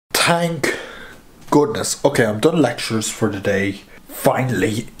Thank goodness. Okay, I'm done lectures for the day.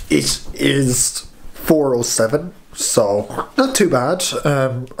 Finally, it is 4:07, so not too bad.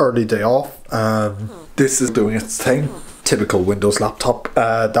 Early day off. This is doing its thing. Typical Windows laptop.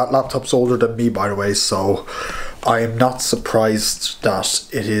 That laptop's older than me, by the way, so I am not surprised that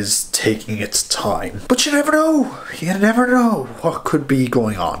it is taking its time. But you never know. You never know what could be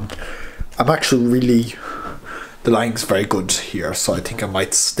going on. I'm actually really... The lighting's very good here, so I think I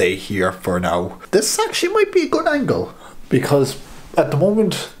might stay here for now. This actually might be a good angle, because at the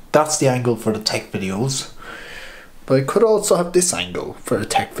moment, that's the angle for the tech videos. But I could also have this angle for the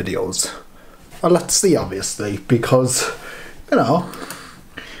tech videos. Well, let's see, obviously, because, you know,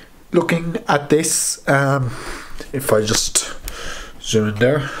 looking at this, if I just zoom in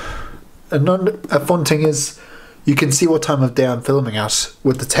there, a fun thing is, you can see what time of day I'm filming at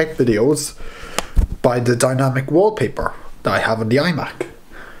with the tech videos by the dynamic wallpaper that I have on the iMac.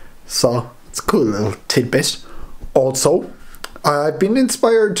 So it's a cool little tidbit. Also, I've been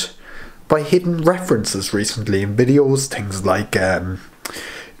inspired by hidden references recently in videos, things like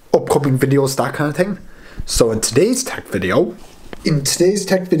upcoming videos, that kind of thing. So in today's tech video,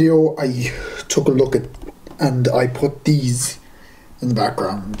 I took a look at and I put these in the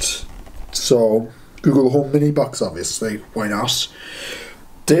background. So Google Home Mini Box, obviously, why not?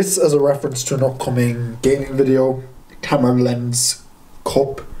 This as a reference to an upcoming gaming video, camera lens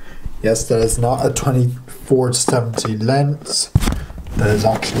cup. Yes, that is not a 24-70 lens. That is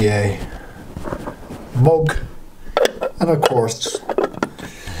actually a mug. And of course,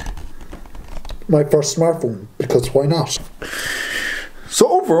 my first smartphone, because why not? So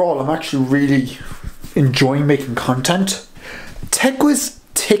overall, I'm actually really enjoying making content. TechWiz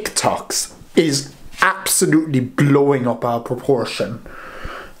TikToks is absolutely blowing up our proportion.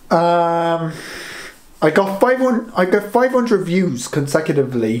 I got 500 views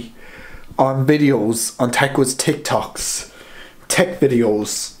consecutively on videos on TechWiz TikToks, tech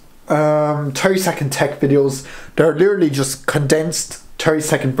videos, 30-second tech videos. They're literally just condensed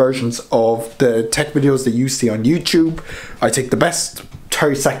 30-second versions of the tech videos that you see on YouTube. I take the best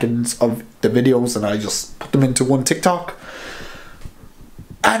 30 seconds of the videos and I just put them into one TikTok.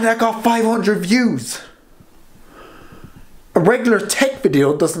 And I got 500 views. A regular tech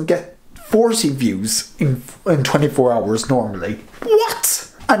video doesn't get 40 views in 24 hours normally.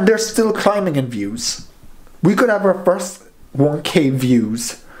 What? And they're still climbing in views. We could have our first 1k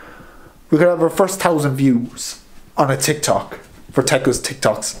views. We could have our first 1,000 views on a TikTok for TechWiz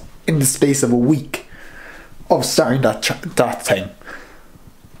TikToks in the space of a week of starting that thing.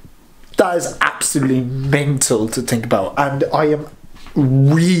 That is absolutely mental to think about, and I am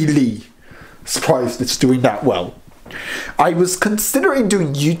really surprised it's doing that well. I was considering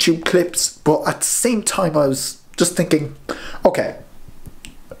doing YouTube clips, but at the same time I was just thinking, okay,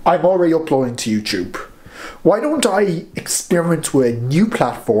 I'm already uploading to YouTube. Why don't I experiment with a new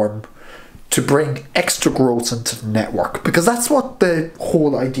platform to bring extra growth into the network? Because that's what the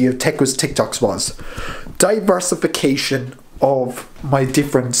whole idea of TechWiz TikToks was. Diversification of my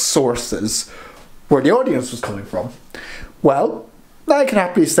different sources, where the audience was coming from. Well, I can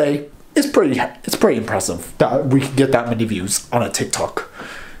happily say it's pretty impressive that we can get that many views on a TikTok.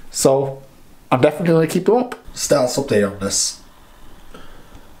 So I'm definitely going to keep them up. Status update on this.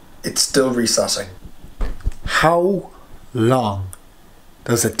 It's still resetting. How long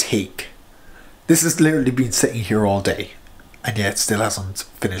does it take? This has literally been sitting here all day, and yet it still hasn't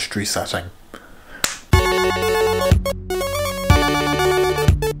finished resetting.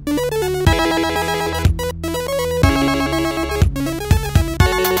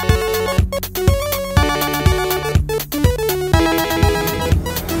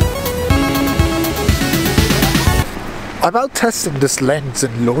 I'm out testing this lens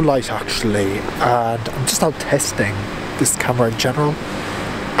in low light actually, and I'm just out testing this camera in general,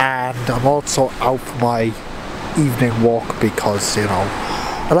 and I'm also out for my evening walk because, you know,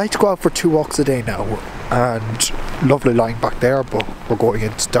 I like to go out for 2 walks a day now, and lovely lighting back there, but we're going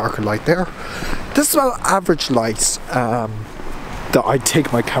into darker light there. This is about average light that I'd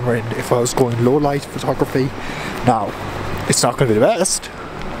take my camera in if I was going low light photography. Now, it's not going to be the best,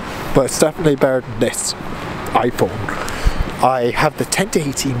 but it's definitely better than this iPhone. I have the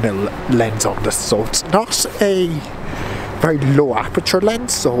 10-18mm lens on this, so it's not a very low aperture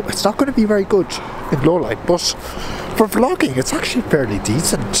lens, so it's not going to be very good in low light, but for vlogging it's actually fairly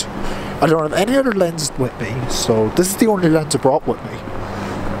decent. I don't have any other lenses with me, so this is the only lens I brought with me.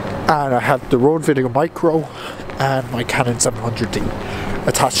 And I have the Rode Video Micro and my Canon 700D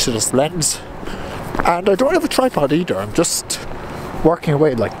attached to this lens. And I don't have a tripod either, I'm just working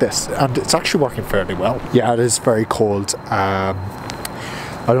away like this, and it's actually working fairly well. Yeah, it is very cold.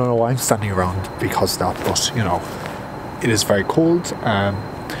 I don't know why I'm standing around because of that, but you know, it is very cold.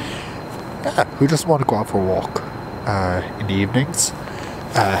 Yeah, who doesn't want to go out for a walk in the evenings?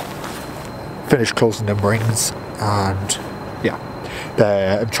 Finish closing them rings, and yeah,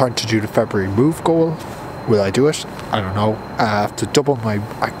 I'm trying to do the February move goal. Will I do it? I don't know. I have to double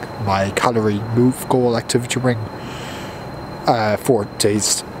my calorie move goal activity ring 4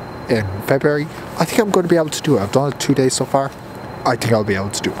 days in February. I think I'm going to be able to do it. I've done it 2 days so far. I think I'll be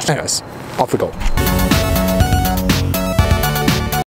able to do it. Anyways, off we go.